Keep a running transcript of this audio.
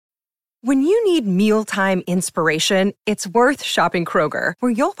When you need mealtime inspiration, it's worth shopping Kroger,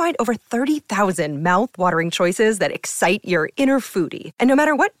 where you'll find over 30,000 mouth-watering choices that excite your inner foodie. And no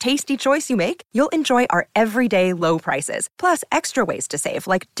matter what tasty choice you make, you'll enjoy our everyday low prices, plus extra ways to save,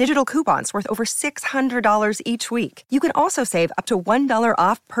 like digital coupons worth over $600 each week. You can also save up to $1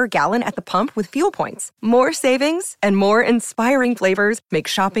 off per gallon at the pump with fuel points. More savings and more inspiring flavors make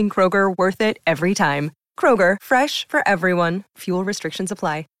shopping Kroger worth it every time. Kroger, fresh for everyone. Fuel restrictions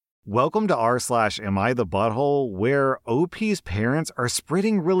apply. Welcome to r/Am I the Butthole, where OP's parents are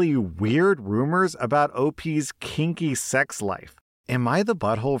spreading really weird rumors about OP's kinky sex life. Am I the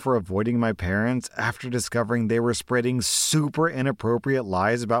butthole for avoiding my parents after discovering they were spreading super inappropriate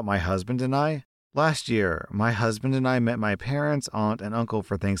lies about my husband and I? Last year, my husband and I met my parents, aunt, and uncle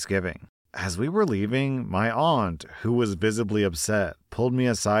for Thanksgiving. As we were leaving, my aunt, who was visibly upset, pulled me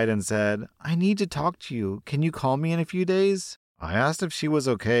aside and said, "I need to talk to you. Can you call me in a few days?" I asked if she was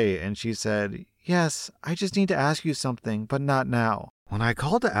okay, and she said, "Yes, I just need to ask you something, but not now." When I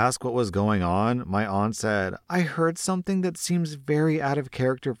called to ask what was going on, my aunt said, "I heard something that seems very out of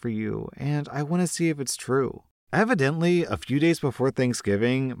character for you, and I want to see if it's true." Evidently, a few days before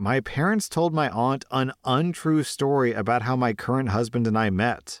Thanksgiving, my parents told my aunt an untrue story about how my current husband and I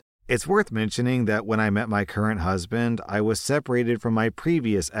met. It's worth mentioning that when I met my current husband, I was separated from my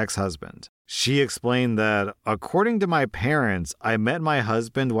previous ex-husband. She explained that, according to my parents, I met my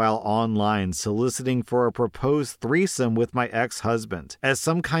husband while online soliciting for a proposed threesome with my ex-husband as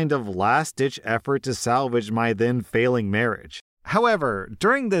some kind of last-ditch effort to salvage my then failing marriage. However,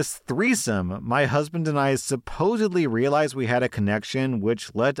 during this threesome, my husband and I supposedly realized we had a connection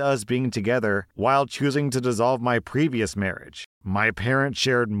which led to us being together while choosing to dissolve my previous marriage. My parents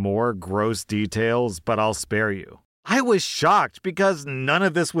shared more gross details, but I'll spare you. I was shocked because none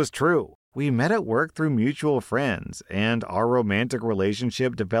of this was true. We met at work through mutual friends, and our romantic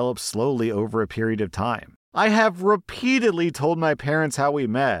relationship developed slowly over a period of time. I have repeatedly told my parents how we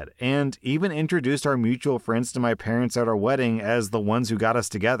met, and even introduced our mutual friends to my parents at our wedding as the ones who got us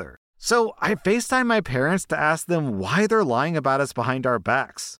together. So I FaceTimed my parents to ask them why they're lying about us behind our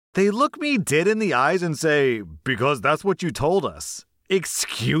backs. They look me dead in the eyes and say, "Because that's what you told us."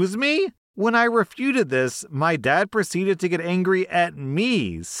 Excuse me? When I refuted this, my dad proceeded to get angry at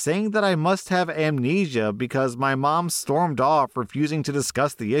me, saying that I must have amnesia because my mom stormed off, refusing to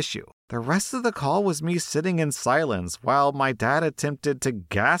discuss the issue. The rest of the call was me sitting in silence while my dad attempted to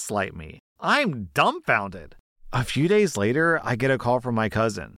gaslight me. I'm dumbfounded. A few days later, I get a call from my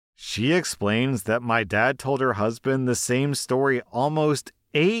cousin. She explains that my dad told her husband the same story almost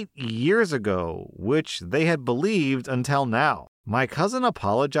 8 years ago, which they had believed until now. My cousin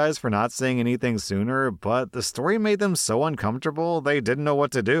apologized for not saying anything sooner, but the story made them so uncomfortable they didn't know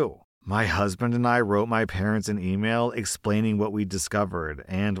what to do. My husband and I wrote my parents an email explaining what we discovered,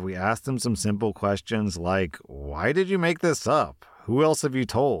 and we asked them some simple questions like, "Why did you make this up? Who else have you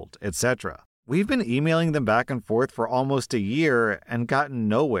told?" etc. We've been emailing them back and forth for almost a year and gotten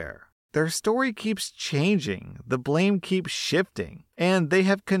nowhere. Their story keeps changing, the blame keeps shifting, and they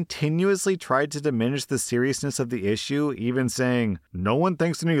have continuously tried to diminish the seriousness of the issue, even saying, "No one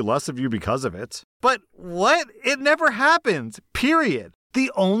thinks any less of you because of it." But what? It never happened, period. The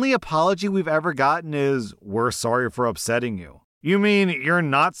only apology we've ever gotten is, "We're sorry for upsetting you." You mean you're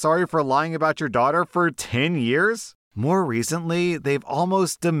not sorry for lying about your daughter for 10 years? More recently, they've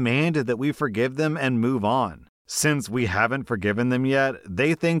almost demanded that we forgive them and move on. Since we haven't forgiven them yet,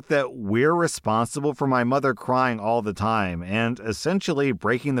 they think that we're responsible for my mother crying all the time and essentially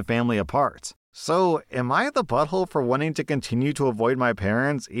breaking the family apart. So, am I the butthole for wanting to continue to avoid my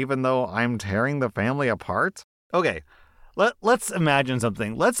parents even though I'm tearing the family apart? Okay, let's imagine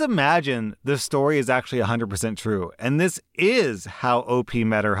something. Let's imagine this story is actually 100% true, and this is how OP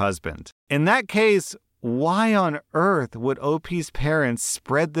met her husband. In that case, why on earth would OP's parents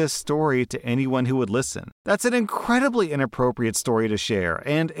spread this story to anyone who would listen? That's an incredibly inappropriate story to share,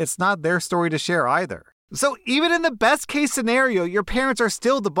 and it's not their story to share either. So even in the best case scenario, your parents are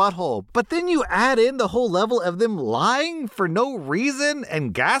still the butthole, but then you add in the whole level of them lying for no reason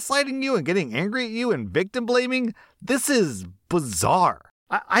and gaslighting you and getting angry at you and victim blaming. This is bizarre.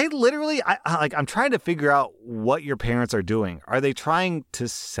 I'm trying to figure out what your parents are doing. Are they trying to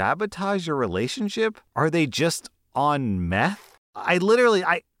sabotage your relationship? Are they just on meth?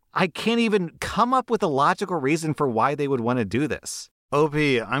 I can't even come up with a logical reason for why they would want to do this. OP,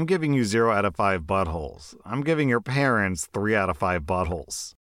 I'm giving you 0 out of 5 buttholes. I'm giving your parents 3 out of 5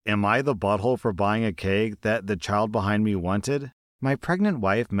 buttholes. Am I the butthole for buying a cake that the child behind me wanted? My pregnant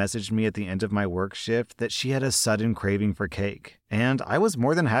wife messaged me at the end of my work shift that she had a sudden craving for cake, and I was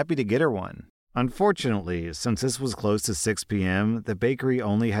more than happy to get her one. Unfortunately, since this was close to 6 p.m., the bakery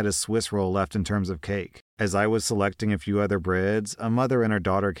only had a Swiss roll left in terms of cake. As I was selecting a few other breads, a mother and her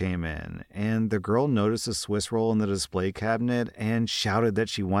daughter came in, and the girl noticed a Swiss roll in the display cabinet and shouted that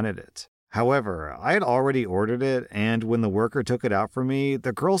she wanted it. However, I had already ordered it, and when the worker took it out for me,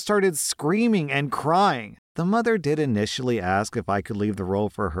 the girl started screaming and crying. The mother did initially ask if I could leave the roll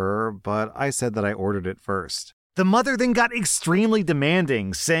for her, but I said that I ordered it first. The mother then got extremely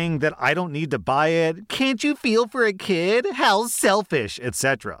demanding, saying that I don't need to buy it, can't you feel for a kid, how selfish,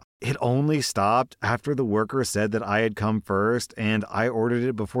 etc. It only stopped after the worker said that I had come first and I ordered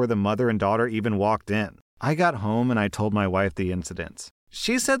it before the mother and daughter even walked in. I got home and I told my wife the incident.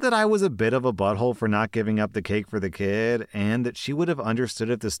 She said that I was a bit of a butthole for not giving up the cake for the kid, and that she would have understood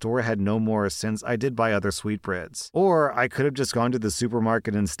if the store had no more since I did buy other sweetbreads. Or I could have just gone to the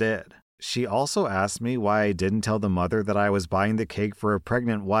supermarket instead. She also asked me why I didn't tell the mother that I was buying the cake for a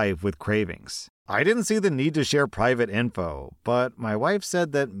pregnant wife with cravings. I didn't see the need to share private info, but my wife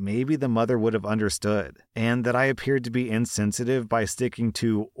said that maybe the mother would have understood, and that I appeared to be insensitive by sticking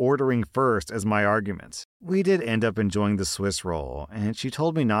to ordering first as my argument. We did end up enjoying the Swiss roll, and she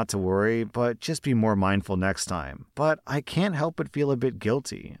told me not to worry, but just be more mindful next time. But I can't help but feel a bit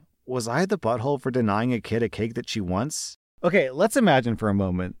guilty. Was I the butthole for denying a kid a cake that she wants? Okay, let's imagine for a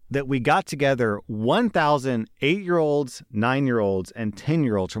moment that we got together 1,000 8-year-olds, 9-year-olds, and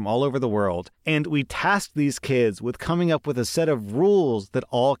 10-year-olds from all over the world, and we tasked these kids with coming up with a set of rules that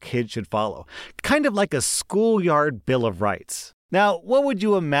all kids should follow. Kind of like a schoolyard Bill of Rights. Now, what would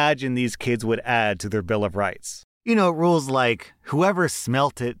you imagine these kids would add to their Bill of Rights? You know, rules like, whoever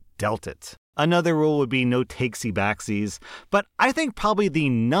smelt it, dealt it. Another rule would be no takesy-backsies, but I think probably the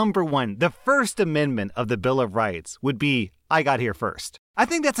number one, the First Amendment of the Bill of Rights would be, I got here first. I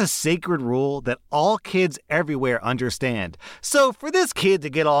think that's a sacred rule that all kids everywhere understand. So for this kid to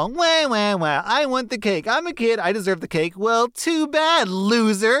get all, wah, wah, wah, I want the cake, I'm a kid, I deserve the cake, well, too bad,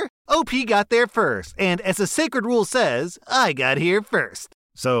 loser. OP got there first, and as the sacred rule says, I got here first.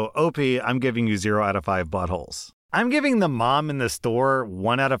 So OP, I'm giving you 0 out of 5 buttholes. I'm giving the mom in the store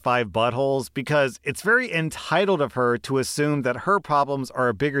 1 out of 5 buttholes because it's very entitled of her to assume that her problems are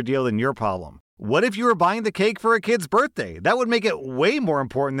a bigger deal than your problem. What if you were buying the cake for a kid's birthday? That would make it way more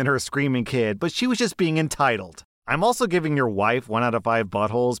important than her screaming kid, but she was just being entitled. I'm also giving your wife 1 out of 5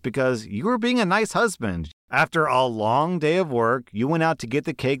 buttholes because you were being a nice husband. After a long day of work, you went out to get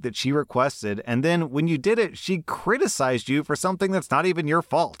the cake that she requested, and then when you did it, she criticized you for something that's not even your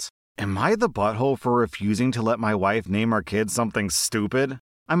fault. Am I the butthole for refusing to let my wife name our kids something stupid?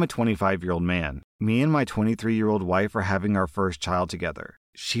 I'm a 25-year-old man. Me and my 23-year-old wife are having our first child together.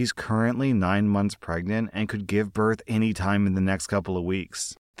 She's currently 9 months pregnant and could give birth anytime in the next couple of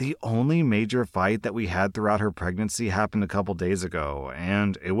weeks. The only major fight that we had throughout her pregnancy happened a couple days ago,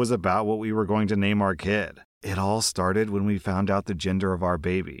 and it was about what we were going to name our kid. It all started when we found out the gender of our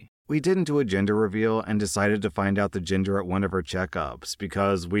baby. We didn't do a gender reveal and decided to find out the gender at one of her checkups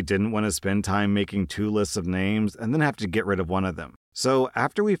because we didn't want to spend time making 2 lists of names and then have to get rid of one of them. So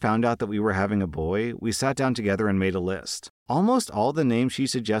after we found out that we were having a boy, we sat down together and made a list. Almost all the names she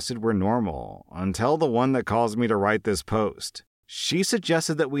suggested were normal, until the one that caused me to write this post. She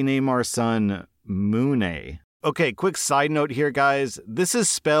suggested that we name our son Moone. Okay, quick side note here, guys. This is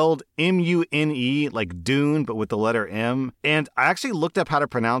spelled M-U-N-E, like Dune, but with the letter M. And I actually looked up how to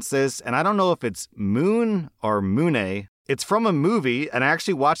pronounce this, and I don't know if it's Moon or Moone. It's from a movie, and I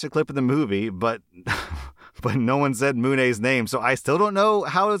actually watched a clip of the movie, but no one said Moone's name, so I still don't know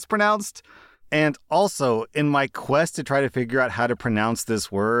how it's pronounced. And also, in my quest to try to figure out how to pronounce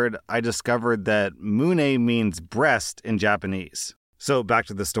this word, I discovered that Moone means breast in Japanese. So back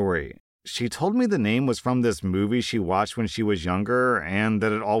to the story. She told me the name was from this movie she watched when she was younger and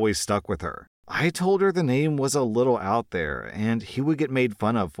that it always stuck with her. I told her the name was a little out there and he would get made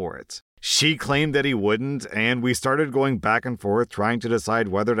fun of for it. She claimed that he wouldn't, and we started going back and forth trying to decide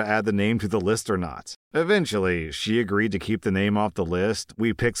whether to add the name to the list or not. Eventually, she agreed to keep the name off the list,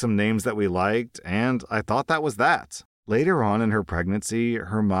 we picked some names that we liked, and I thought that was that. Later on in her pregnancy,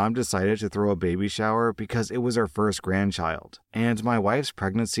 her mom decided to throw a baby shower because it was her first grandchild, and my wife's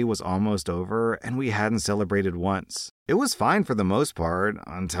pregnancy was almost over and we hadn't celebrated once. It was fine for the most part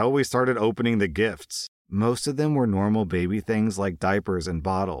until we started opening the gifts. Most of them were normal baby things like diapers and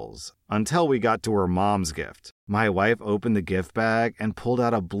bottles, until we got to her mom's gift. My wife opened the gift bag and pulled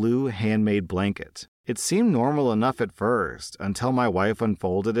out a blue handmade blanket. It seemed normal enough at first, until my wife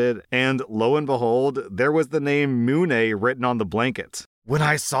unfolded it, and lo and behold, there was the name Moone written on the blanket. When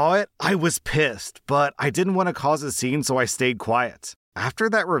I saw it, I was pissed, but I didn't want to cause a scene, so I stayed quiet. After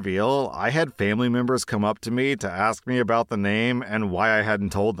that reveal, I had family members come up to me to ask me about the name and why I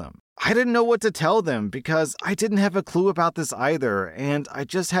hadn't told them. I didn't know what to tell them because I didn't have a clue about this either, and I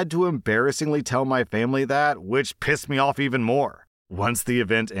just had to embarrassingly tell my family that, which pissed me off even more. Once the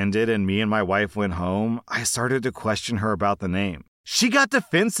event ended and me and my wife went home, I started to question her about the name. She got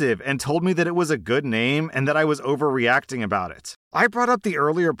defensive and told me that it was a good name and that I was overreacting about it. I brought up the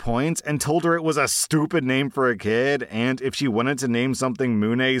earlier points and told her it was a stupid name for a kid, and if she wanted to name something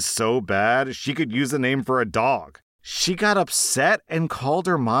Mune so bad, she could use the name for a dog. She got upset and called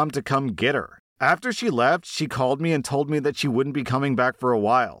her mom to come get her. After she left, she called me and told me that she wouldn't be coming back for a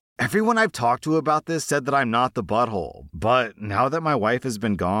while. Everyone I've talked to about this said that I'm not the butthole, but now that my wife has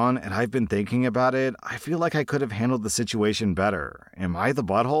been gone and I've been thinking about it, I feel like I could have handled the situation better. Am I the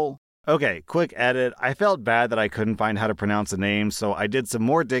butthole? Okay, quick edit. I felt bad that I couldn't find how to pronounce the name, so I did some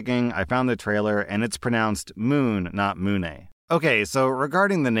more digging, I found the trailer, and it's pronounced Moon, not Mune. Okay, so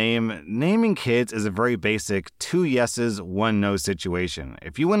regarding the name, naming kids is a very basic 2 yeses, 1 no situation.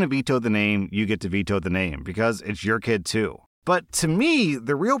 If you want to veto the name, you get to veto the name, because it's your kid too. But to me,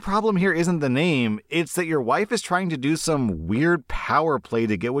 the real problem here isn't the name, it's that your wife is trying to do some weird power play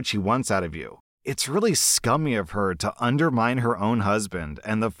to get what she wants out of you. It's really scummy of her to undermine her own husband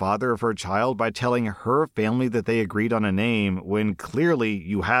and the father of her child by telling her family that they agreed on a name when clearly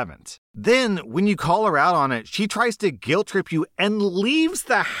you haven't. Then, when you call her out on it, she tries to guilt trip you and leaves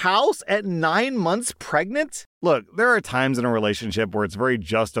the house at 9 months pregnant? Look, there are times in a relationship where it's very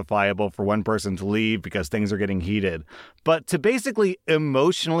justifiable for one person to leave because things are getting heated, but to basically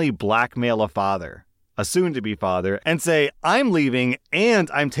emotionally blackmail a father, a soon-to-be father, and say, I'm leaving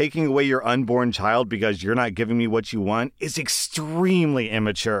and I'm taking away your unborn child because you're not giving me what you want is extremely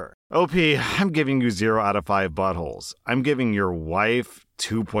immature. OP, I'm giving you 0 out of 5 buttholes. I'm giving your wife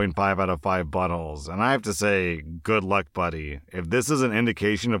 2.5 out of 5 buttholes. And I have to say, good luck, buddy. If this is an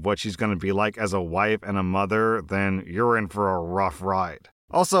indication of what she's going to be like as a wife and a mother, then you're in for a rough ride.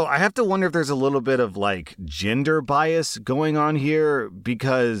 Also, I have to wonder if there's a little bit of gender bias going on here,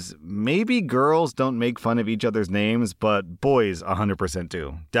 because maybe girls don't make fun of each other's names, but boys 100%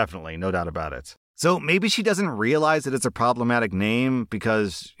 do. Definitely, no doubt about it. So maybe she doesn't realize that it's a problematic name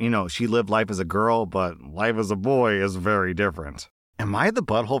because, she lived life as a girl, but life as a boy is very different. Am I the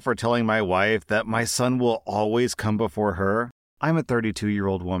butthole for telling my wife that my son will always come before her? I'm a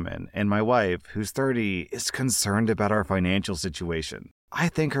 32-year-old woman, and my wife, who's 30, is concerned about our financial situation. I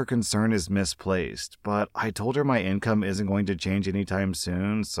think her concern is misplaced, but I told her my income isn't going to change anytime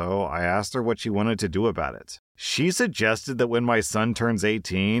soon, so I asked her what she wanted to do about it. She suggested that when my son turns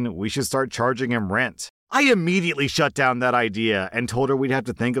 18, we should start charging him rent. I immediately shut down that idea and told her we'd have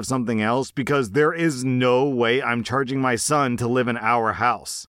to think of something else because there is no way I'm charging my son to live in our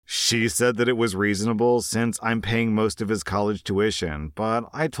house. She said that it was reasonable since I'm paying most of his college tuition, but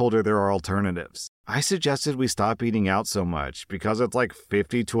I told her there are alternatives. I suggested we stop eating out so much because it's like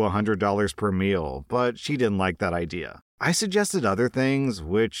 $50 to $100 per meal, but she didn't like that idea. I suggested other things,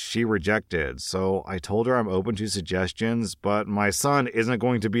 which she rejected, so I told her I'm open to suggestions, but my son isn't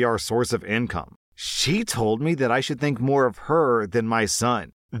going to be our source of income. She told me that I should think more of her than my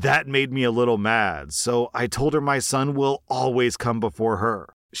son. That made me a little mad, so I told her my son will always come before her.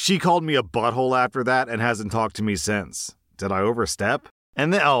 She called me a butthole after that and hasn't talked to me since. Did I overstep?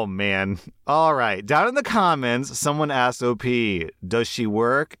 And then, oh man. All right, down in the comments, someone asked OP, does she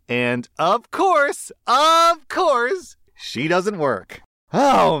work? And of course, she doesn't work.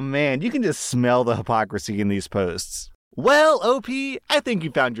 Oh man, you can just smell the hypocrisy in these posts. Well, OP, I think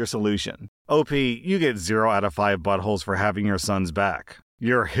you found your solution. OP, you get 0 out of 5 buttholes for having your son's back.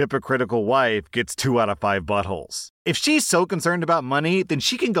 Your hypocritical wife gets 2 out of 5 buttholes. If she's so concerned about money, then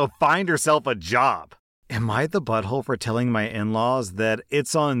she can go find herself a job. Am I the butthole for telling my in-laws that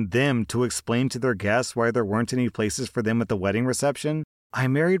it's on them to explain to their guests why there weren't any places for them at the wedding reception? I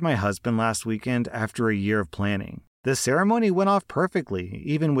married my husband last weekend after a year of planning. The ceremony went off perfectly,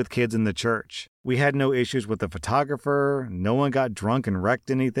 even with kids in the church. We had no issues with the photographer, no one got drunk and wrecked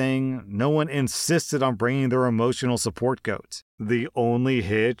anything, no one insisted on bringing their emotional support goat. The only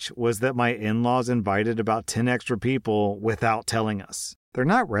hitch was that my in-laws invited about 10 extra people without telling us. They're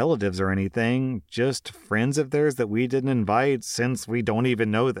not relatives or anything, just friends of theirs that we didn't invite since we don't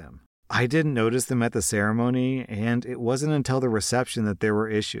even know them. I didn't notice them at the ceremony, and it wasn't until the reception that there were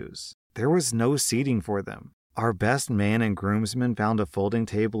issues. There was no seating for them. Our best man and groomsmen found a folding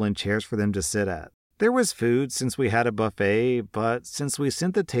table and chairs for them to sit at. There was food since we had a buffet, but since we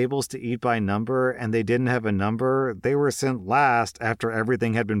sent the tables to eat by number and they didn't have a number, they were sent last after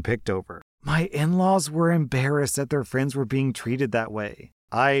everything had been picked over. My in-laws were embarrassed that their friends were being treated that way.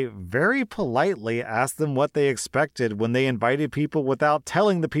 I very politely asked them what they expected when they invited people without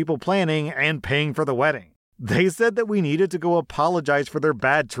telling the people planning and paying for the wedding. They said that we needed to go apologize for their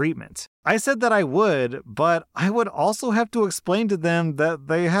bad treatment. I said that I would, but I would also have to explain to them that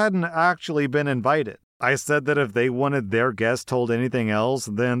they hadn't actually been invited. I said that if they wanted their guests told anything else,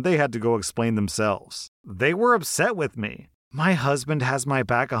 then they had to go explain themselves. They were upset with me. My husband has my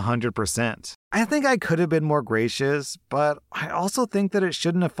back 100%. I think I could have been more gracious, but I also think that it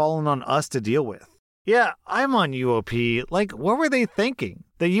shouldn't have fallen on us to deal with. Yeah, I'm on UOP. Like, what were they thinking?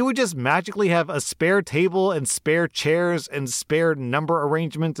 That you would just magically have a spare table and spare chairs and spare number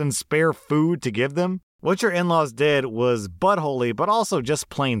arrangements and spare food to give them? What your in-laws did was buttholy, but also just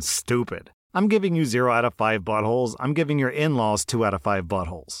plain stupid. I'm giving you 0 out of 5 buttholes. I'm giving your in-laws 2 out of 5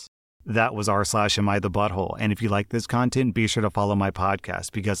 buttholes. That was r/Am I the Butthole. And if you like this content, be sure to follow my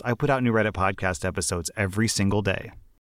podcast because I put out new Reddit podcast episodes every single day.